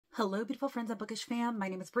Hello, beautiful friends and bookish fam. My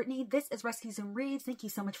name is Brittany. This is Rescues and Reads. Thank you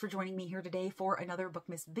so much for joining me here today for another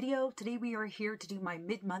Bookmas video. Today we are here to do my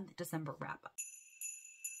mid-month December wrap-up.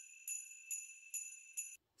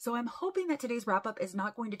 So I'm hoping that today's wrap-up is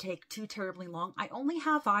not going to take too terribly long. I only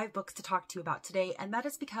have 5 books to talk to you about today, and that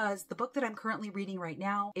is because the book that I'm currently reading right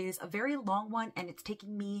now is a very long one, and it's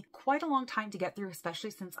taking me quite a long time to get through, especially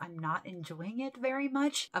since I'm not enjoying it very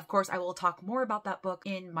much. Of course, I will talk more about that book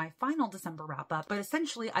in my final December wrap-up, but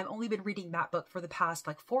essentially I've only been reading that book for the past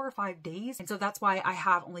like 4 or 5 days, and so that's why I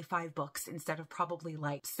have only 5 books instead of probably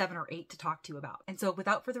like 7 or 8 to talk to you about. And so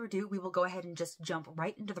without further ado, we will go ahead and just jump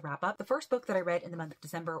right into the wrap-up. The first book that I read in the month of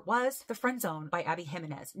December was The Friend Zone by Abby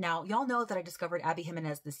Jimenez. Now, y'all know that I discovered Abby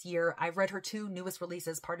Jimenez this year. I've read her 2 newest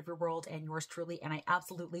releases, Part of Your World and Yours Truly, and I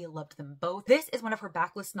absolutely loved them both. This is one of her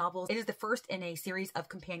backlist novels. It is the first in a series of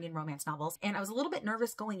companion romance novels, and I was a little bit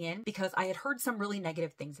nervous going in because I had heard some really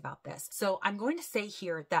negative things about this. So I'm going to say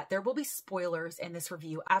here that there will be spoilers in this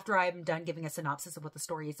review after I'm done giving a synopsis of what the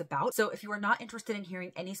story is about. So if you are not interested in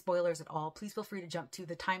hearing any spoilers at all, please feel free to jump to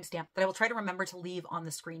the timestamp that I will try to remember to leave on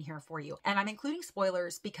the screen here for you. And I'm including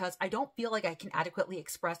spoilers because I don't feel like I can adequately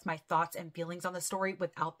express my thoughts and feelings on the story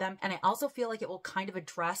without them. And I also feel like it will kind of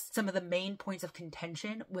address some of the main points of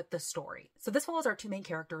contention with the story. So this follows our 2 main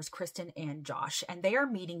characters, Kristen and Josh, and they are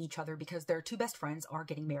meeting each other because their 2 best friends are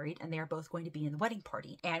getting married and they are both going to be in the wedding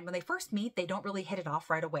party. And when they first meet, they don't really hit it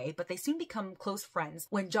off right away, but they soon become close friends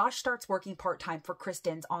when Josh starts working part-time for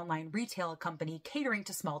Kristen's online retail company catering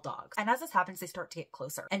to small dogs. And as this happens, they start to get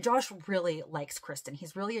closer. And Josh really likes Kristen.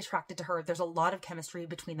 He's really attracted to her. There's a lot of chemistry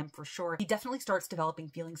between them for sure. He definitely starts developing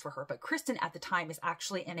feelings for her, but Kristen at the time is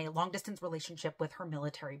actually in a long distance relationship with her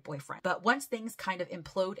military boyfriend. But once things kind of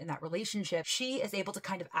implode in that relationship, she is able to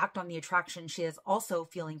kind of act on the attraction she is also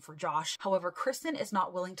feeling for Josh. However, Kristen is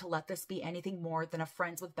not willing to let this be anything more than a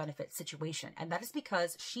friends with benefits situation. And that is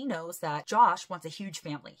because she knows that Josh wants a huge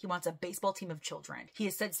family. He wants a baseball team of children. He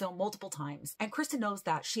has said so multiple times. And Kristen knows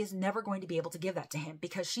that she is never going to be able to give that to him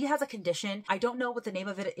because she has a condition. I don't know what the name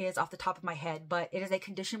of it is off the top of my head, but it is a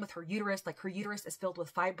condition with her uterus. Like her uterus is filled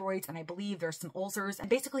with fibroids, and I believe there's some ulcers, and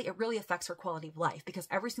basically it really affects her quality of life because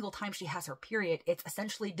every single time she has her period, it's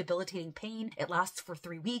essentially debilitating pain. It lasts for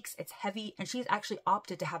 3 weeks, it's heavy, and she's actually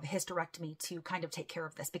opted to have a hysterectomy to kind of take care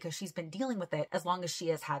of this because she's been dealing with it as long as she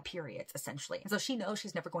has had periods, essentially. And so she knows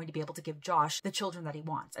she's never going to be able to give Josh the children that he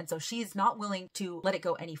wants, and so she's not willing to let it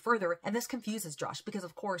go any further. And this confuses Josh because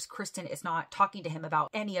of course Kristen is not talking to him about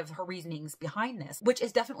any of her reasonings behind this, which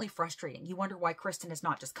is definitely frustrating. You wonder why Kristen is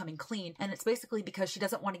not just coming clean, and it's basically because she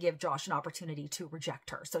doesn't want to give Josh an opportunity to reject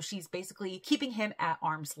her. So she's basically keeping him at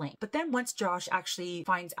arm's length. But then once Josh actually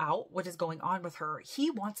finds out what is going on with her,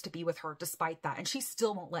 he wants to be with her despite that, and she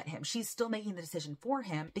still won't let him. She's still making the decision for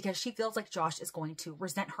him because she feels like Josh is going to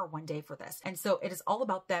resent her one day for this. And so it is all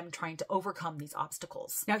about them trying to overcome these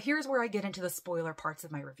obstacles. Now here's where I get into the spoiler parts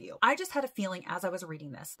of my review. I just had a feeling as I was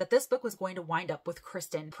reading this that this book was going to wind up with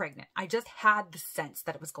Kristen pregnant. I just had the sense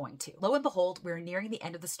that it was going to. Lo and behold, we're nearing the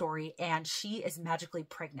end of the story and she is magically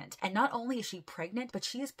pregnant. And not only is she pregnant, but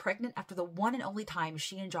she is pregnant after the one and only time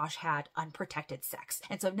she and Josh had unprotected sex.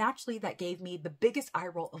 And so naturally that gave me the biggest eye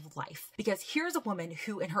roll of life, because here's a woman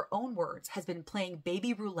who in her own words has been playing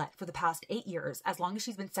baby roulette for the past 8 years, as long as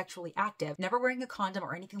she's been sexually active, never wearing a condom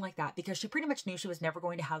or anything like that, because she pretty much knew she was never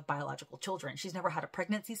going to have biological children. She's never had a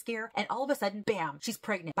pregnancy scare, and all of a sudden, bam, she's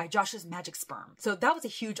pregnant by Josh's magic sperm. So that was a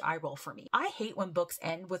huge eye roll for me. I hate when books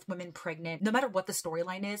end with women pregnant, no matter what the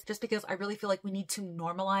storyline is, just because I really feel like we need to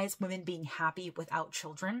normalize women being happy without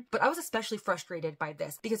children. But I was especially frustrated by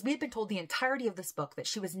this because we had been told the entirety of this book that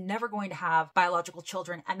she was never going to have biological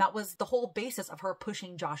children, and that was the whole basis of her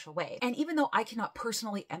pushing Josh away. And even though I cannot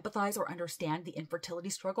personally empathize or understand the infertility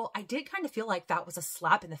struggle, I did kind of feel like that was a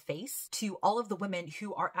slap in the face to all of the women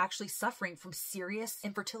who are actually suffering from serious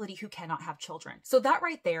infertility who cannot have children. So that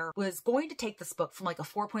right there was going to take this book from like a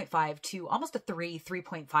 4.5 to almost a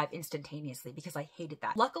 3.5 instantaneously because I hated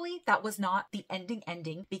that. Luckily, that was not the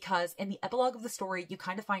ending because in the epilogue of the story, you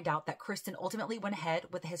kind of find out that Kristen ultimately went ahead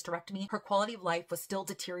with the hysterectomy. Her quality of life was still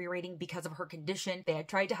deteriorating because of her condition. They had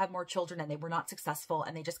tried to have more children and they were not successful,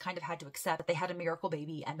 and they just kind of had to accept that they had a miracle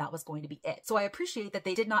baby and that was going to be it. So I appreciate that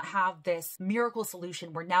they did not have this miracle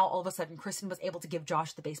solution where now all of a sudden Kristen was able to give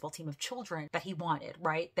Josh the baseball team of children that he wanted,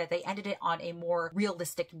 right? That they ended it on a more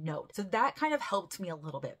realistic note. So that kind of helped me a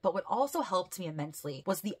little bit. But what also helped me immensely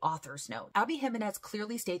was the author's note. Abby Jimenez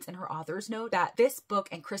clearly states in her author's note that this book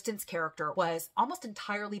and Kristen's character was almost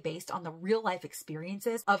entirely based on the real life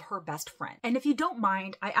experiences of her best friend. And if you don't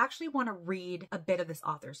mind, I actually want to read a bit of this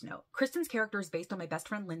author's note. Kristen's character is based on my best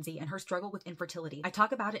friend Lindsay and her struggle with infertility. I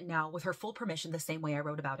talk about it now with her full permission the same way I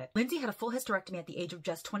wrote about it. Lindsay had a full hysterectomy at the age of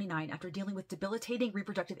just 29 after dealing with debilitating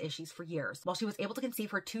reproductive issues for years. While she was able to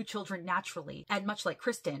conceive her 2 children naturally, and much like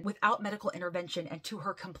Kristen, without medical intervention, and to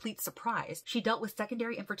her complete surprise, she dealt with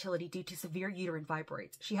secondary infertility due to severe uterine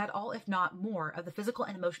fibroids. She had all, if not more, of the physical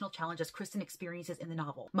and emotional challenges Kristen experiences in the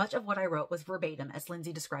novel. Much of what I wrote was verbatim as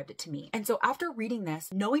Lindsay described it to me. And so after reading this,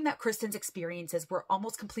 knowing that Kristen's experiences were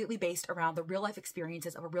almost completely based around the real life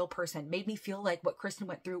experiences of a real person made me feel like what Kristen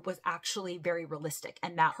went through was actually very realistic,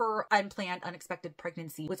 and that her unplanned, unexpected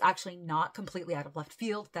pregnancy was actually not completely out of left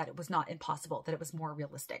field, that it was not impossible, that it was more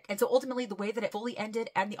realistic. And so ultimately the way that it fully ended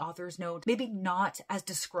and the author's note, maybe not as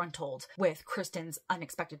disgruntled with Kristen's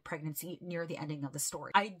unexpected pregnancy near the ending of the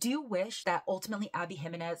story. I do wish that ultimately Abby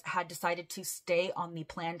Jimenez had decided to stay on the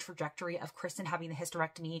planned trajectory of Kristen having the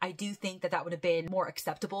hysterectomy. I do think that that would have been more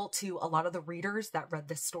acceptable to a lot of the readers that read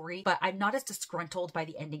this story, but I'm not as disgruntled by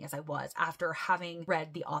the ending as I was after having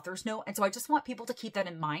read the author's note. And so I just want people to keep that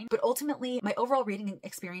in mind. But ultimately, my overall reading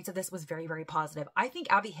experience of this was very, very positive. I think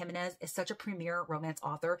Abby Jimenez is such a premier romance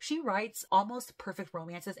author. She writes almost perfect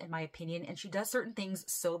romances in my opinion, and she does certain things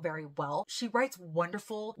so very well. She writes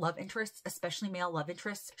wonderful love interests, especially male love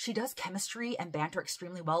interests. She does chemistry and banter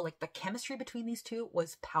extremely well. Like the chemistry between these two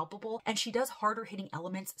was palpable, and she does harder hitting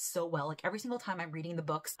elements so well. Like every single time I'm reading the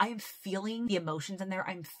books, I am feeling the emotions in there.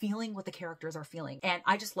 I'm feeling what the characters are feeling. And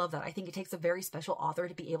I just love that. I think it takes a very special author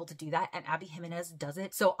to be able to do that, and Abby Jimenez does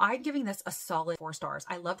it. So I'm giving this a solid 4 stars.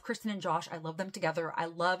 I loved Kristen and Josh. I love them together. I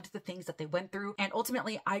loved the things that they went through. And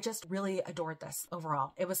ultimately, I just really adored this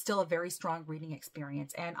overall. It was still a very strong reading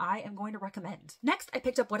experience, and I am going to recommend. Next, I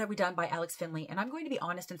picked up What Have We Done by Alex Finlay, and I'm going to be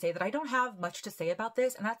honest and say that I don't have much to say about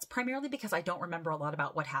this, and that's primarily because I don't remember a lot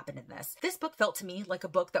about what happened in this. This book felt to me like a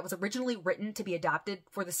book that was originally written to be adapted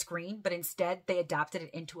for the screen, but instead they adapted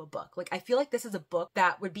it into a book. Like I feel like this is a book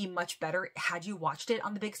that would be much better had you watched it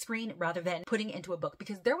on the big screen rather than putting it into a book,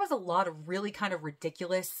 because there was a lot of really kind of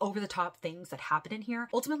ridiculous, over-the-top things that happen in here.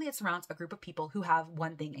 Ultimately, it surrounds a group of people who have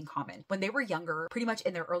one thing in common. When they were younger, pretty much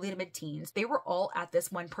in their early to mid-teens, they were all at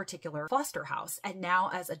this one particular foster house, and now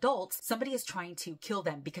as adults, somebody is trying to kill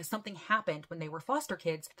them because something happened when they were foster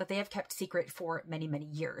kids that they have kept secret for many, many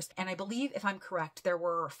years. And I believe, if I'm correct, there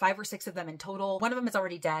were 5 or 6 of them in total. One of them is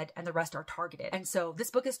already dead and the rest are targeted. And so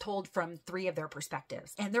this book is told from 3 of their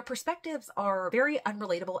perspectives, and their perspectives are very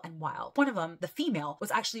unrelatable and wild. One of them, the female,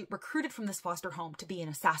 was actually recruited from this foster home to be an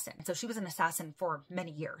assassin. So she was an assassin for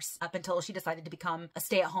many years up until she decided to become a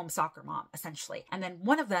stay-at-home soccer mom, essentially. And then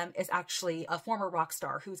one of them is actually a former rock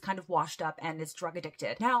star who's kind of washed up and is drug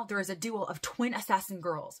addicted. Now there is a duo of twin assassin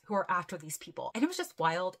girls who are after these people. And it was just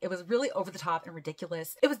wild. It was really over the top and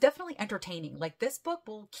ridiculous. It was definitely entertaining. Like this book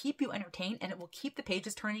will keep you entertained and it will keep the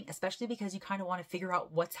pages turning, especially because you kind of want to figure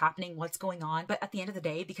out what's happening, what's going on. But at the end of the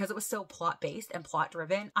day, because it was so plot-based and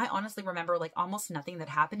plot-driven, I honestly remember like almost nothing that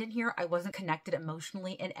happened in here. I wasn't connected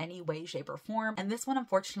emotionally in any way, shape, or form. And this one,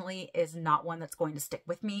 unfortunately, is not one that's going to stick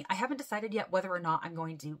with me. I haven't decided yet whether or not I'm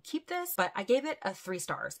going to keep this, but I gave it a 3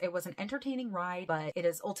 stars. It was an entertaining ride, but it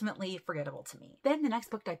is ultimately forgettable to me. Then the next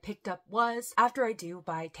book I picked up was After I Do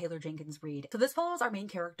by Taylor Jenkins Reid. So this follows our main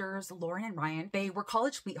characters, Lauren and Ryan. They were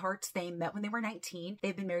college sweethearts. They met when they were 19.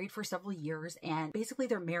 They've been married for several years, and basically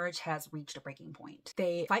their marriage has reached a breaking point.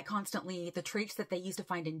 They fight constantly. The traits that they used to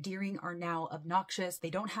find endearing are now obnoxious. They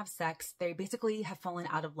don't have sex. They basically have fallen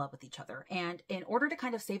out of love with each other. And in order to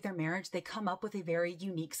kind of save their marriage, they come up with a very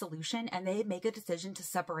unique solution, and they make a decision to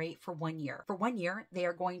separate for 1 year. For 1 year, they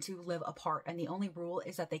are going to live apart, and the only rule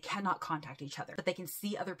is that they cannot contact each other, but they can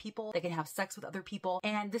see other people, they can have sex with other people,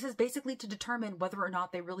 and this is basically to determine whether or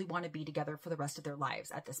not they really want to be together for the rest of their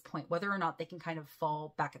lives at this point, whether or not they can kind of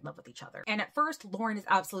fall back in love with each other. And at first, Lauren is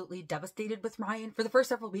absolutely devastated with Ryan. For the first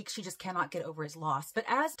several weeks, she just cannot get over his loss. But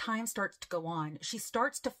as time starts to go on, she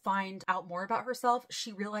starts to find out more about herself.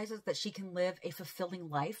 She realizes that she can live a fulfilling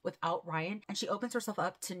life without Ryan, and she opens herself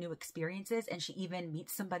up to new experiences, and she even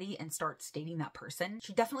meets somebody and starts dating that person.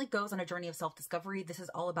 She definitely goes on a journey of self-discovery. This is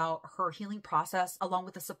all about her healing process along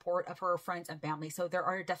with the support of her friends and family. So there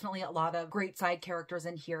are definitely a lot of great side characters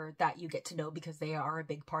in here that you get to know because they are a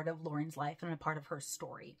big part of Lauren's life and a part of her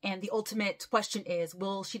story. And the ultimate question is,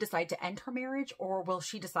 will she decide to end her marriage or will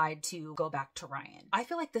she decide to go back to Ryan? I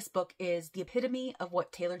feel like this book is the epitome of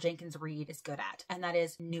what Taylor Jenkins Reid is good at, and that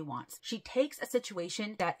is nuance. She takes a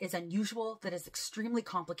situation that is unusual, that is extremely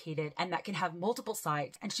complicated, and that can have multiple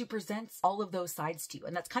sides, and she presents all of those sides to you.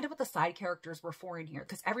 And that's kind of what the side characters were for in here,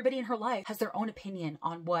 because everybody in her life has their own opinion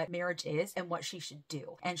on what marriage is and what she should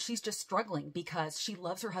do. And she's just struggling because she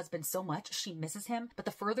loves her husband so much. She misses him, but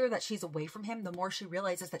the further that she's away from him, the more she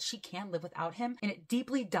realizes that she can live without him. And it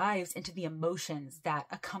deeply dives into the emotions that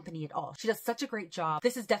accompany it all. She does such a great job.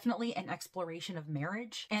 This is definitely an exploration of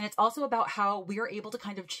marriage. And it's also about how we are able to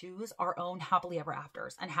kind of choose our own happily ever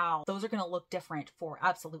afters and how those are going to look different for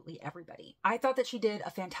absolutely everybody. I thought that she did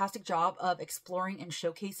a fantastic job of exploring and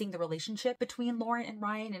showcasing the relationship between Lauren and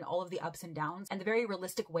Ryan and all of the ups and downs and the very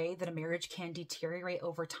realistic way that a marriage can deteriorate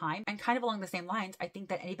over time. And kind of along the same lines, I think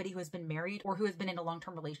that anybody who has been married or who has been in a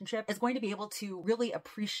long-term relationship is going to be able to really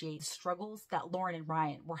appreciate the struggles that Lauren and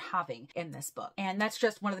Ryan were having in this book. And that's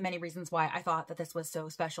just one of the many reasons why I thought that this was so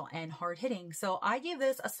special and hard-hitting. So I gave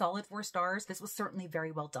this a solid 4 stars. This was certainly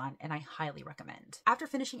very well done and I highly recommend. After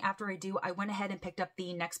finishing After I Do, I went ahead and picked up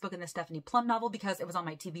the next book in the Stephanie Plum novel because it was on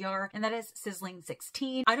my TBR, and that is Sizzling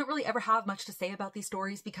 16. I don't really ever have much to say about these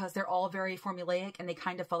stories because they're all very formulaic and they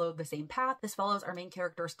kind of follow the same path. This follows our main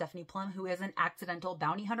character, Stephanie Plum, who is an accidental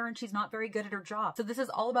bounty hunter and she's not very good at her job. So this is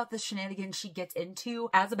all about the shenanigans she gets into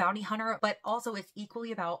as a bounty hunter, but also it's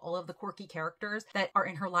equally about all of the quirky characters that are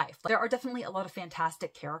in her life. There are definitely a lot of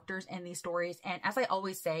fantastic characters in these stories, and as I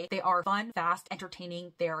always say, they are fun, fast,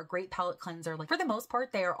 entertaining. They are a great palate cleanser. Like, for the most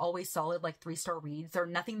part, they are always solid, like 3-star reads. They're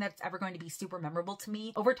nothing that's ever going to be super memorable to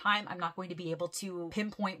me. Over time, I'm not going to be able to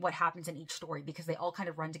pinpoint what happens in each story because they all kind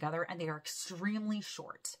of run together and they are extremely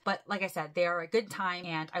short. But like I said, they are a good time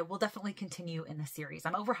and I will definitely continue in the series.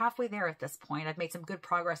 I'm over halfway there at this point. I've made some good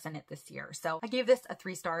progress in it this year. So I gave this a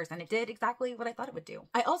 3 stars and it did exactly what I thought it would do.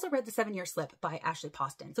 I also read The 7-Year Slip by Ashley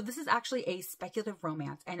Poston. So this is actually a speculative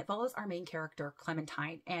romance and it follows our main character,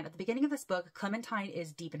 Clementine. And at the beginning of this book, Clementine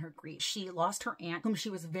is deep in her grief. She lost her aunt, whom she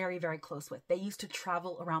was very, very close with. They used to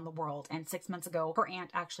travel around the world, and 6 months ago, her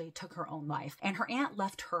aunt actually took her own life. And her aunt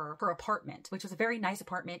left her apartment, which was a very nice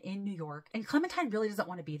apartment in New York. And Clementine really doesn't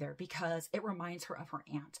want to be there because it reminds her of her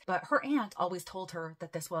aunt. But her aunt always told her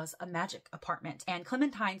that this was a magic apartment. And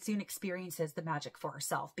Clementine soon experiences the magic for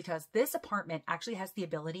herself because this apartment actually has the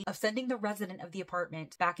ability of sending the resident of the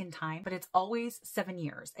apartment back in time, but it's always 7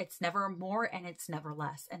 years. It's never more and it's never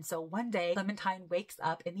less. And so one day, Clementine wakes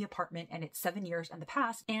up in the apartment and it's 7 years in the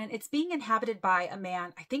past, and it's being inhabited by a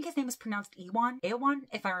man, I think his name is pronounced Ewan,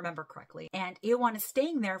 if I remember correctly. And Ewan is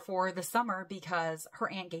staying there for the summer because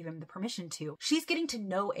her aunt gave him the permission to. She's getting to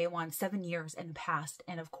know Ewan 7 years in the past,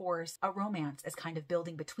 and of course, a romance is kind of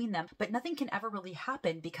building between them, but nothing can ever really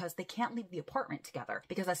happen because they can't leave the apartment together.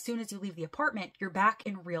 Because as soon as you leave the apartment, you're back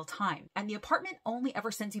in real time. And the apartment only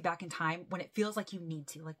ever sends you back in time when it feels like you need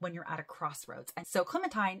to, like when you're at a crossroads. And so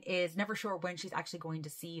Clementine is never sure when she's actually going to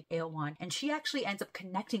see Ewan, and she actually ends up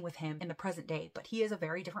connecting with him in the present day. But he is a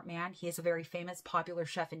very different man. He is a very famous, popular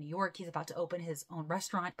chef in New York. He's about to open his own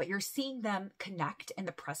restaurant, but you're seeing them connect in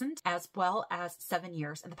the present as well as 7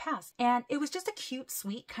 years in the past. And it was just a cute,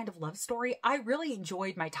 sweet kind of love story. I really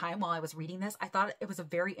enjoyed my time while I was reading this. I thought it was a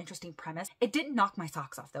very interesting premise. It didn't knock my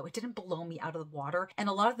socks off though. It didn't blow me out of the water. And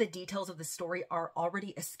a lot of the details of the story are already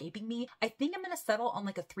escaping me. I think I'm going to settle on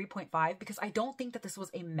like a 3.5 because I don't think that this was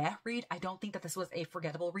a meh read. I don't think that this was a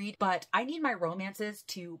forgettable read, but I need my romances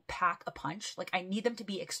to pack a punch. Like, I need them to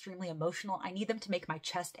be extremely emotional. I need them to make my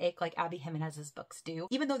chest ache like Abby Jimenez's books do.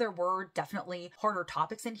 Even though there were definitely harder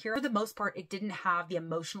topics in here, for the most part, it didn't have the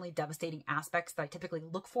emotionally devastating aspects that I typically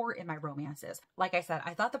look for in my romances. Like I said,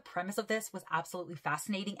 I thought the premise of this was absolutely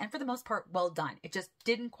fascinating and for the most part, well done. It just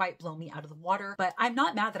didn't quite blow me out of the water, but I'm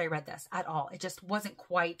not mad that I read this at all. It just wasn't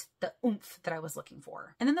quite the oomph that I was looking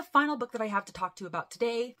for. And then the final book that I have to talk to you about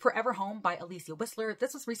today, Forever Home by Elysia Whisler.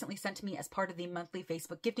 This was recently sent to me as part of the monthly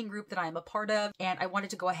Facebook gifting group that I am a part of, and I wanted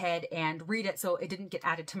to go ahead and read it so it didn't get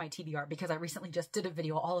added to my TBR because I recently just did a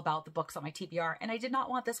video all about the books on my TBR and I did not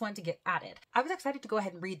want this one to get added. I was excited to go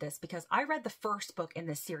ahead and read this because I read the first book in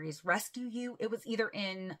this series, Rescue You. It was either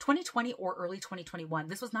in 2020 or early 2021.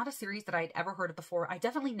 This was not a series that I'd ever heard of before. I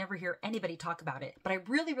definitely never hear anybody talk about it, but I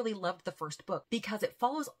really, really loved the first book because it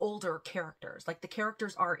follows older characters. Like, the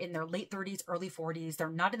characters are in their late 30s, early 40s. They're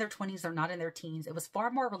not in their 20s. They're not in their teens. It was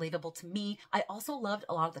far more relatable to me. I also loved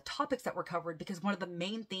a lot of the topics that were covered because one of the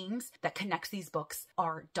main themes that connects these books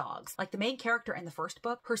are dogs. Like, the main character in the first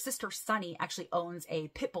book, her sister Sunny actually owns a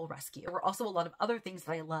pit bull rescue. There were also a lot of other things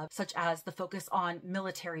that I loved, such as the focus on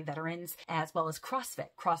military veterans as well as CrossFit.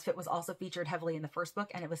 CrossFit was also featured heavily in the first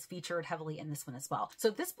book and it was featured heavily in this one as well. So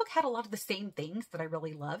this book had a lot of the same things that I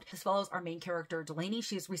really loved. This follows our main character, Delaney.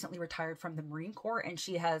 She is recently retired from the Marine Corps and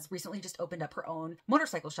she has recently just opened up her own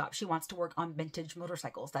motorcycle shop. She wants to work on vintage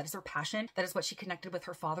motorcycles. That is her passion. That is what she connected with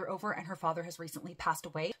her father over, and her father has recently passed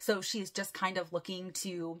away. So she's just kind of looking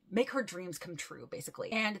to make her dreams come true,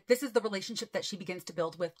 basically. And this is the relationship relationship that she begins to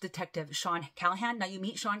build with Detective Sean Callahan. Now, you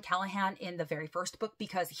meet Sean Callahan in the very first book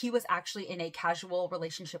because he was actually in a casual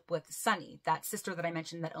relationship with Sunny, that sister that I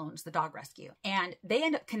mentioned that owns the dog rescue. And they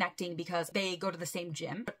end up connecting because they go to the same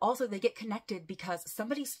gym, but also they get connected because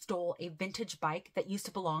somebody stole a vintage bike that used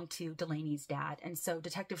to belong to Delaney's dad. And so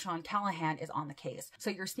Detective Sean Callahan is on the case. So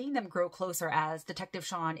you're seeing them grow closer as Detective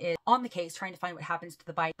Sean is on the case trying to find what happens to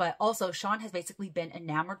the bike. But also Sean has basically been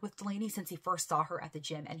enamored with Delaney since he first saw her at the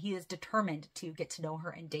gym, and he is determined to get to know her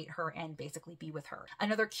and date her and basically be with her.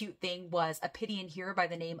 Another cute thing was a pity in here by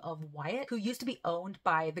the name of Wyatt, who used to be owned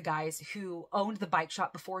by the guys who owned the bike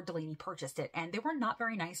shop before Delaney purchased it. And they were not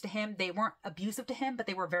very nice to him. They weren't abusive to him, but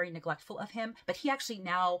they were very neglectful of him. But he actually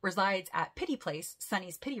now resides at Pity Place,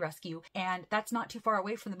 Sunny's Pity Rescue, and that's not too far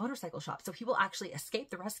away from the motorcycle shop. So he will actually escape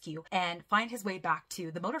the rescue and find his way back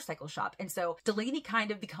to the motorcycle shop. And so Delaney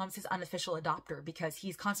kind of becomes his unofficial adopter because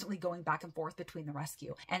he's constantly going back and forth between the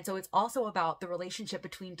rescue. And so it's also about the relationship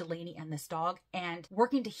between Delaney and this dog and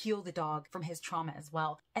working to heal the dog from his trauma as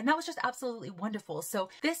well. And that was just absolutely wonderful. So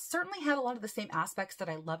this certainly had a lot of the same aspects that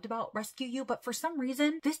I loved about Rescue You, but for some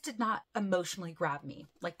reason, this did not emotionally grab me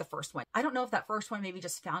like the first one. I don't know if that first one maybe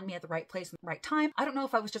just found me at the right place at the right time. I don't know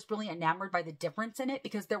if I was just really enamored by the difference in it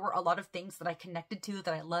because there were a lot of things that I connected to,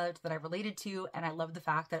 that I loved, that I related to, and I loved the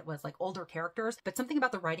fact that it was like older characters, but something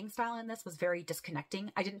about the writing style in this was very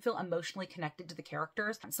disconnecting. I didn't feel emotionally connected to the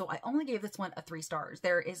characters, and so I only gave this one a 3 stars.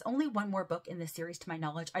 There is only one more book in this series to my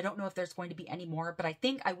knowledge. I don't know if there's going to be any more, but I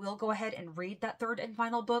think I will go ahead and read that 3rd and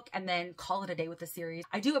final book and then call it a day with the series.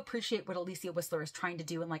 I do appreciate what Elysia Whisler is trying to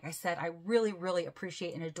do, and like I said, I really, really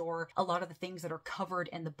appreciate and adore a lot of the things that are covered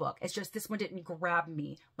in the book. It's just this one didn't grab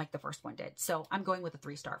me like the first one did. So I'm going with a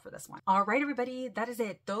 3 star for this one. All right, everybody, that is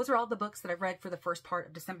it. Those are all the books that I've read for the first part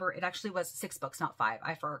of December. It actually was 6 books, not 5.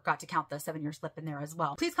 I forgot to count the 7-year slip in there as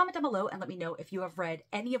well. Please comment down below and let me know if you have read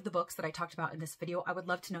any of the books that I talked about in this video. I would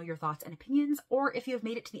love to know your thoughts and opinions, or if you have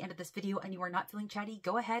made it to the end of this video and you are not feeling chatty,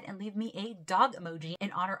 go ahead and leave me a dog emoji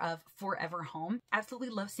in honor of Forever Home. Absolutely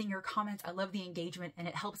love seeing your comments. I love the engagement and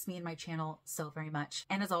it helps me and my channel so very much.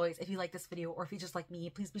 And as always, if you like this video or if you just like me,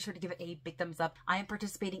 please be sure to give it a big thumbs up. I am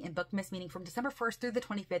participating in Bookmas, meaning from December 1st through the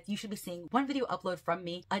 25th, you should be seeing 1 video upload from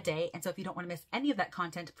me a day. And so if you don't want to miss any of that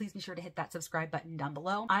content, please be sure to hit that subscribe button down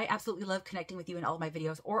below. I absolutely love connecting with you in all of my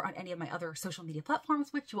videos or on any of my other social media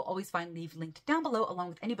platforms, which you will always find linked down below, along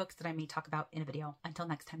with any books that I may talk about in a video. Until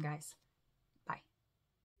next time, guys.